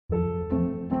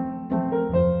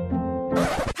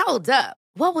Hold up.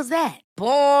 What was that?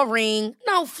 Boring.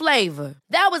 No flavor.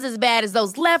 That was as bad as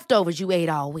those leftovers you ate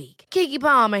all week. Keke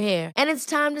Palmer here, and it's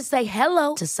time to say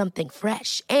hello to something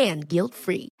fresh and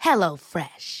guilt-free. Hello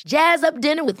Fresh. Jazz up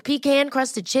dinner with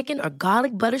pecan-crusted chicken or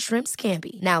garlic butter shrimp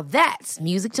scampi. Now that's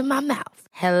music to my mouth.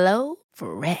 Hello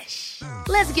Fresh.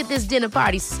 Let's get this dinner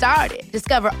party started.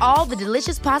 Discover all the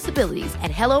delicious possibilities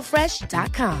at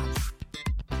hellofresh.com.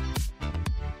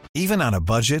 Even on a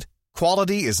budget,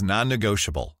 quality is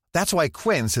non-negotiable. That's why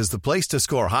Quince is the place to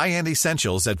score high-end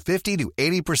essentials at 50 to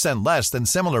 80% less than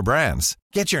similar brands.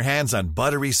 Get your hands on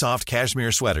buttery soft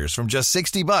cashmere sweaters from just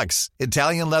 $60,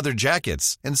 Italian leather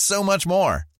jackets, and so much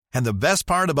more. And the best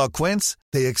part about Quince,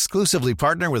 they exclusively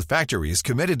partner with factories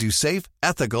committed to safe,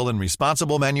 ethical, and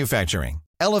responsible manufacturing.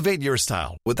 Elevate your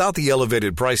style without the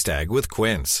elevated price tag with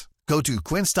Quince. Go to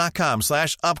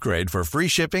quince.com/upgrade for free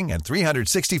shipping and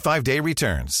 365-day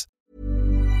returns.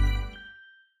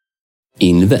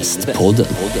 Investpodden.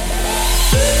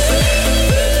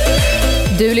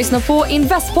 Du lyssnar på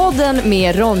Investpodden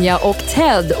med Ronja och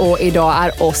Ted, och idag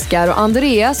är Oskar och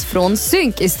Andreas från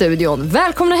Synk i studion.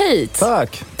 Välkomna hit!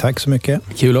 Tack så mycket.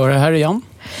 Kul att ha dig här igen.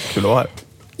 Kul att vara här.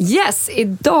 Yes,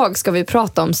 idag ska vi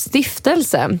prata om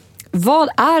stiftelse. Vad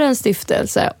är en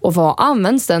stiftelse och vad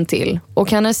används den till? Och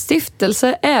kan en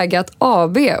stiftelse äga ett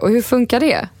AB och hur funkar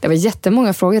det? Det var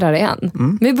jättemånga frågor där igen.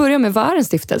 Men vi börjar med, vad är en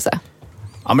stiftelse?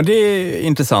 Ja, men det är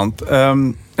intressant.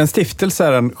 En stiftelse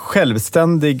är en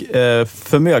självständig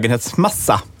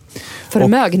förmögenhetsmassa.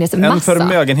 Förmögenhetsmassa? En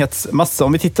förmögenhetsmassa.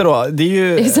 Om vi tittar då, det är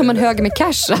ju... Det är som en hög med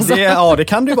cash. Alltså. Det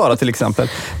kan det ju vara till exempel.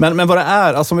 Men vad det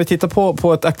är, alltså om vi tittar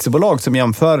på ett aktiebolag som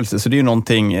jämförelse, så det är ju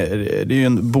någonting, det är ju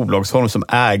en bolagsform som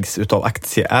ägs utav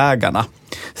aktieägarna.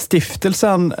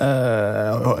 Stiftelsen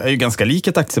är ju ganska lik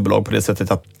ett aktiebolag på det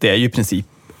sättet att det är ju i princip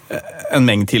en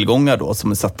mängd tillgångar då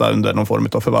som är satta under någon form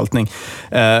av förvaltning.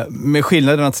 Med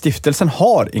skillnaden att stiftelsen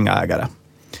har inga ägare.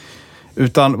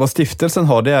 Utan vad stiftelsen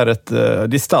har, det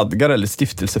är stadgar eller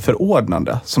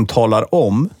stiftelseförordnande som talar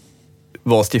om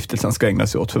vad stiftelsen ska ägna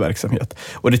sig åt för verksamhet.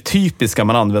 Och det typiska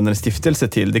man använder en stiftelse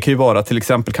till, det kan ju vara, till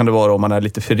exempel kan det vara om man är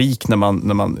lite för rik när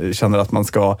man känner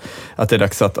att det är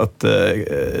dags att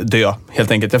dö,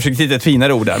 helt enkelt. Jag försöker hitta ett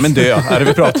finare ord där, men dö är det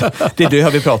vi pratar. Det är dö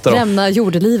vi pratar om. Lämna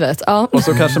jordelivet, ja. Och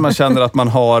så kanske man känner att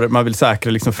man vill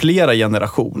säkra liksom flera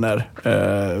generationer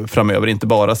framöver, inte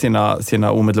bara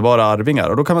sina omedelbara arvingar.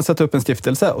 Och då kan man sätta upp en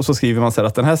stiftelse och så skriver man så här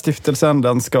att den här stiftelsen,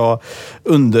 den ska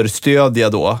understödja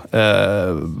då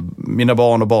mina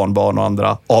barn och barnbarn och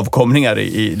andra avkomlingar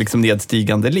i liksom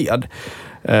nedstigande led.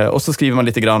 Och så skriver man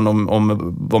lite grann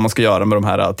om vad man ska göra med de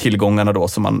här tillgångarna då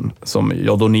som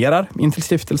jag donerar in till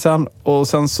stiftelsen. Och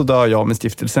sen så dör jag, men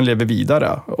stiftelsen lever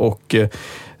vidare. Och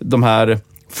de här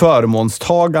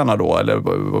förmånstagarna då, eller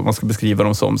vad man ska beskriva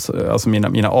dem som, alltså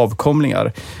mina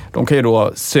avkomlingar, de kan ju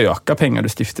då söka pengar ur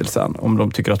stiftelsen om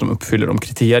de tycker att de uppfyller de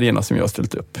kriterierna som jag har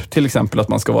ställt upp. Till exempel att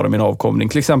man ska vara min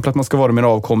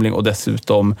avkomling, och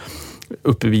dessutom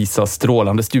uppvisa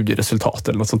strålande studieresultat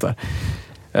eller något sånt där.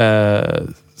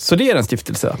 Så det är en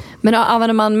stiftelse. Men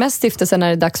använder man mest stiftelsen när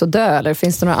det är dags att dö, eller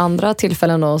finns det några andra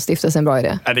tillfällen då stiftelsen är en bra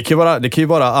idé? Det kan ju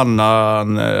vara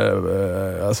annan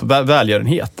alltså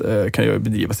välgörenhet kan ju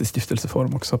bedrivas i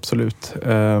stiftelseform också, absolut.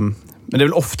 Men det är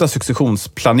väl ofta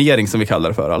successionsplanering som vi kallar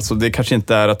det för. Alltså det kanske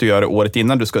inte är att du gör det året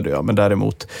innan du ska dö, men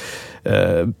däremot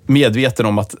medveten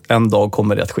om att en dag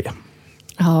kommer det att ske.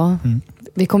 Ja,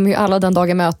 vi kommer ju alla den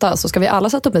dagen möta, så ska vi alla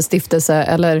sätta upp en stiftelse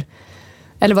eller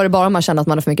var det bara om man känner att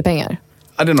man har för mycket pengar?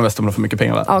 Ja, det är nog mest om man har för mycket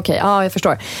pengar. Okej, ja, jag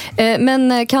förstår.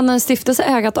 Men kan en stiftelse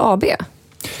äga ett AB?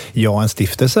 Ja, en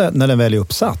stiftelse när den väl är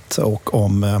uppsatt och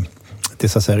om det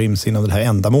så att säga ryms inom det här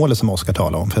ändamålet som Oskar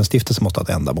talar om, för en stiftelse måste ha ett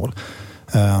ändamål.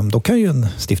 Då kan ju en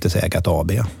stiftelse äga ett AB.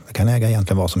 Det kan äga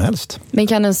egentligen vad som helst. Men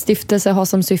kan en stiftelse ha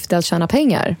som syfte att tjäna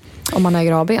pengar om man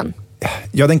äger AB:n?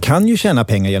 Ja, den kan ju tjäna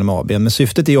pengar genom AB, men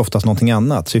syftet är oftast någonting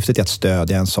annat. Syftet är att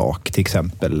stödja en sak, till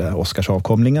exempel Oskars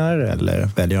avkomlingar eller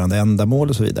välgörande ändamål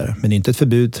och så vidare. Men det är inte ett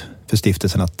förbud för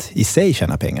stiftelsen att i sig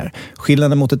tjäna pengar.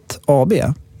 Skillnaden mot ett AB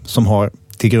som har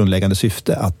till grundläggande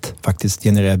syfte att faktiskt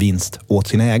generera vinst åt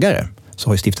sina ägare, så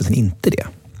har ju stiftelsen inte det.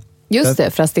 Just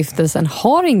det, för att stiftelsen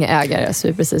har inga ägare, så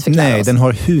vi precis förklarar oss. Nej, den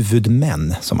har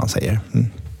huvudmän, som man säger.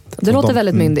 Det låter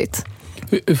väldigt myndigt.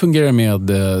 Hur fungerar det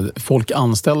med folk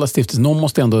anställda stiftelser? Någon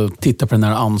måste ändå titta på den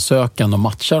här ansökan och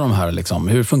matcha de här. Liksom.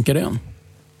 Hur funkar det?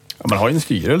 Ja, man har ju en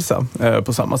styrelse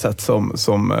på samma sätt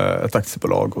som ett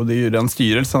aktiebolag. Och det är ju den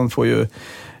styrelsen får ju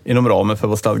inom ramen för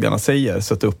vad stadgarna säger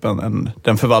sätta upp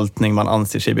den förvaltning man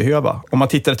anser sig behöva. Om man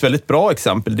tittar ett väldigt bra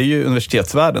exempel, det är ju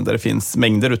universitetsvärlden där det finns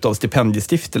mängder utav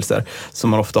stipendiestiftelser som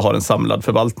man ofta har en samlad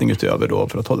förvaltning utöver då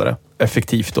för att hålla det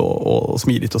effektivt och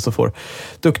smidigt, och så får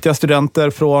duktiga studenter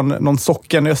från någon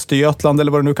socken i Östergötland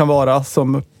eller vad det nu kan vara,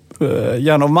 som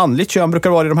gärna av manligt kön brukar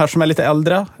vara i de här som är lite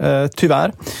äldre,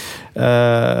 tyvärr,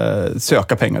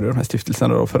 söka pengar ur de här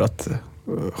stiftelserna då för att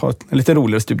ha en lite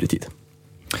roligare studietid.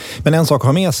 Men en sak att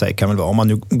ha med sig kan väl vara, om man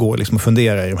nu går liksom och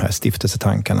funderar i de här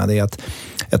stiftelsetankarna, det är att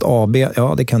ett AB,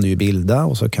 ja det kan du ju bilda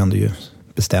och så kan du ju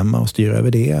bestämma och styra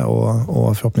över det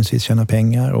och förhoppningsvis tjäna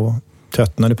pengar, och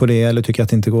tröttnar du på det eller tycker att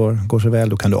det inte går så väl,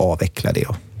 då kan du avveckla det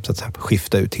och så att säga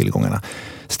skifta ut tillgångarna.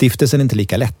 Stiftelsen är inte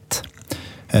lika lätt.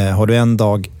 Har du en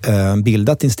dag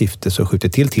bildat din stiftelse och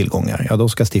skjutit till tillgångar, ja då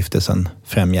ska stiftelsen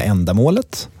främja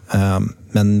ändamålet,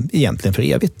 men egentligen för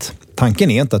evigt.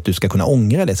 Tanken är inte att du ska kunna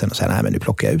ångra det sen och säga nej men nu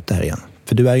plockar jag ut det här igen.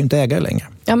 För du är ju inte ägare längre.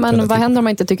 Ja, men vad händer om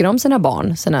man inte tycker om sina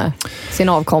barn, sin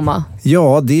avkomma?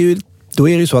 Ja, då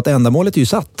är det ju så att ändamålet är ju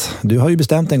satt. Du har ju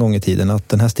bestämt en gång i tiden att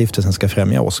den här stiftelsen ska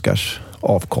främja Oskars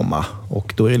avkomma,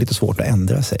 och då är det lite svårt att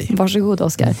ändra sig. Varsågod,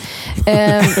 Oskar.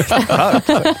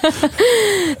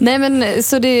 Nej, men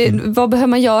så vad behöver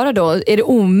man göra då? Är det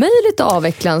omöjligt att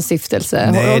avveckla en stiftelse?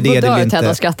 Nej, det är det inte.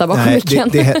 Och skratta bakom micken.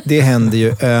 Det händer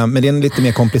ju, men det är en lite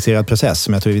mer komplicerad process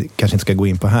som jag tror vi kanske inte ska gå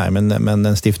in på här, men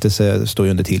en stiftelse står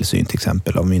ju under tillsyn till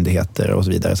exempel av myndigheter och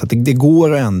så vidare, så att det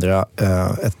går att ändra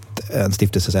en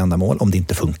stiftelses ändamål om det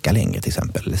inte funkar längre till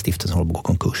exempel, eller stiftelsen håller på att gå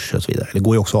konkurs och så vidare. Det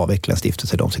går ju också att avveckla en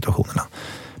stiftelse i de situationerna.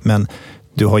 Men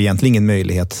du har egentligen ingen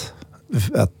möjlighet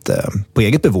att på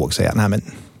eget bevåg säga nej men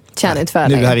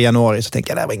nu här i januari så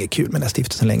tänker jag det här var inget kul med den här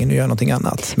stiftelsen längre, nu gör jag någonting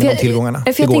annat med de tillgångarna.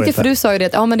 För jag tänkte, för du sa ju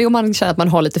det att men det är om man känner att man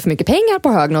har lite för mycket pengar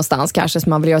på hög någonstans kanske som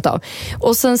man vill göra av.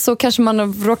 Och sen så kanske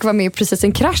man råkar vara med i precis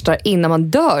en krasch där innan man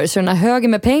dör, så den här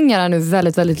högen med pengar är nu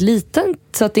väldigt, väldigt liten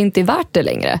så att det inte är värt det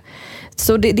längre.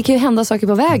 Så det kan ju hända saker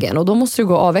på vägen, och då måste du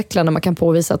gå och avveckla när man kan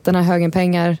påvisa att den här högen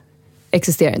pengar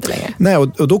existerar inte längre. Nej,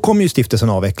 och då kommer ju stiftelsen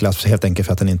avvecklas helt enkelt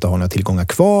för att den inte har några tillgångar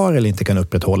kvar eller inte kan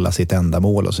upprätthålla sitt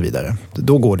ändamål och så vidare.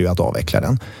 Då går det ju att avveckla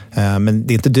den. Men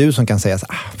det är inte du som kan säga så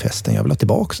förresten, jag vill ha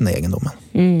tillbaka den egendomen.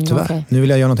 Tyvärr. Okay. Nu vill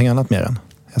jag göra någonting annat med den.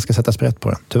 Jag ska sätta sprätt på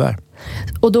den, tyvärr.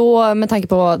 Och då, med tanke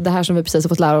på det här som vi precis har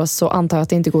fått lära oss, så antar jag att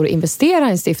det inte går att investera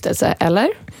i en stiftelse, eller?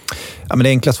 Ja, men det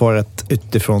enkla svaret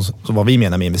utifrån vad vi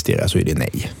menar med investera så är det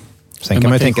nej. Sen men kan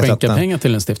man kan tänka skänka pengar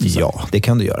till en stiftelse. Ja, det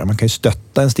kan du göra. Man kan ju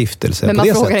stötta en stiftelse men på det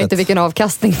sättet. Men man frågar inte vilken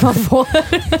avkastning man får.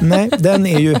 Nej, den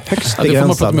är ju högst begränsad. Det får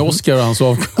man prata med Oskar och hans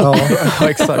avkastning. Ja,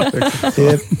 exakt. Det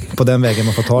är på den vägen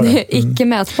man får ta det. Det är icke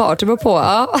mätbart, det beror på.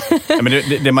 Ja. Ja, men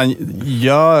det man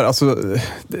gör, alltså,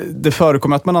 det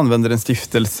förekommer att man använder en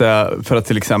stiftelse för att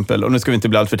till exempel, och nu ska vi inte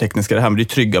bli allt för tekniska det här, men det är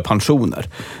trygga pensioner.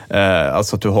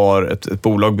 Alltså att du har ett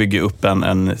bolag bygger upp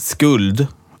en skuld,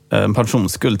 en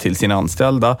pensionsskuld till sina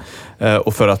anställda,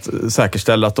 och för att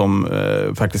säkerställa att de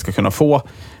faktiskt ska kunna få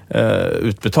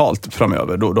utbetalt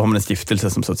framöver, då har man en stiftelse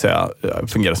som så att säga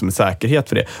fungerar som en säkerhet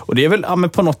för det. Och det är väl men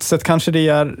på något sätt kanske det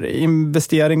är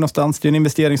investering någonstans. Det är en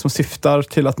investering som syftar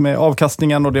till att med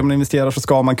avkastningen och det man investerar så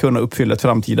ska man kunna uppfylla ett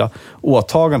framtida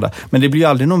åtagande. Men det blir ju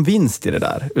aldrig någon vinst i det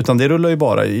där, utan det rullar ju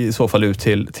bara i så fall ut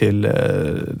till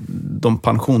de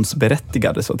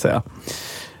pensionsberättigade så att säga.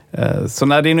 Så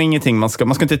nej, det är nog ingenting man ska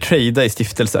inte trada i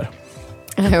stiftelser.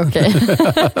 Okej.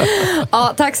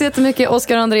 Ja, tack så jättemycket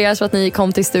Oskar och Andreas för att ni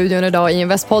kom till studion idag i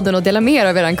Investpodden och delade mer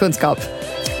av er kunskap.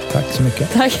 Tack så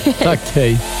mycket. Tack,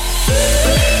 hej.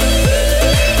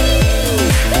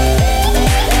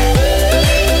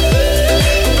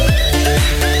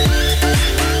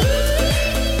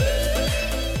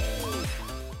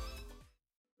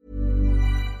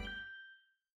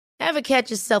 Ever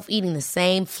catch yourself eating the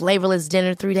same flavorless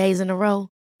dinner 3 days in a row?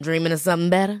 Dreaming of something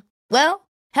better? Well,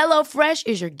 HelloFresh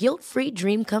is your guilt-free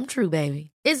dream come true, baby.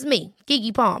 It's me,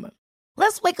 Keke Palmer.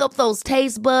 Let's wake up those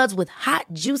taste buds with hot,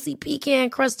 juicy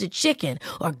pecan-crusted chicken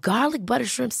or garlic butter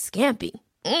shrimp scampi.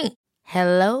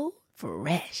 Hello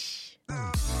Fresh.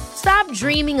 Stop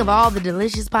dreaming of all the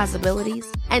delicious possibilities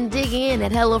and dig in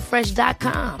at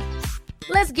HelloFresh.com.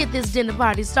 Let's get this dinner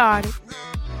party started.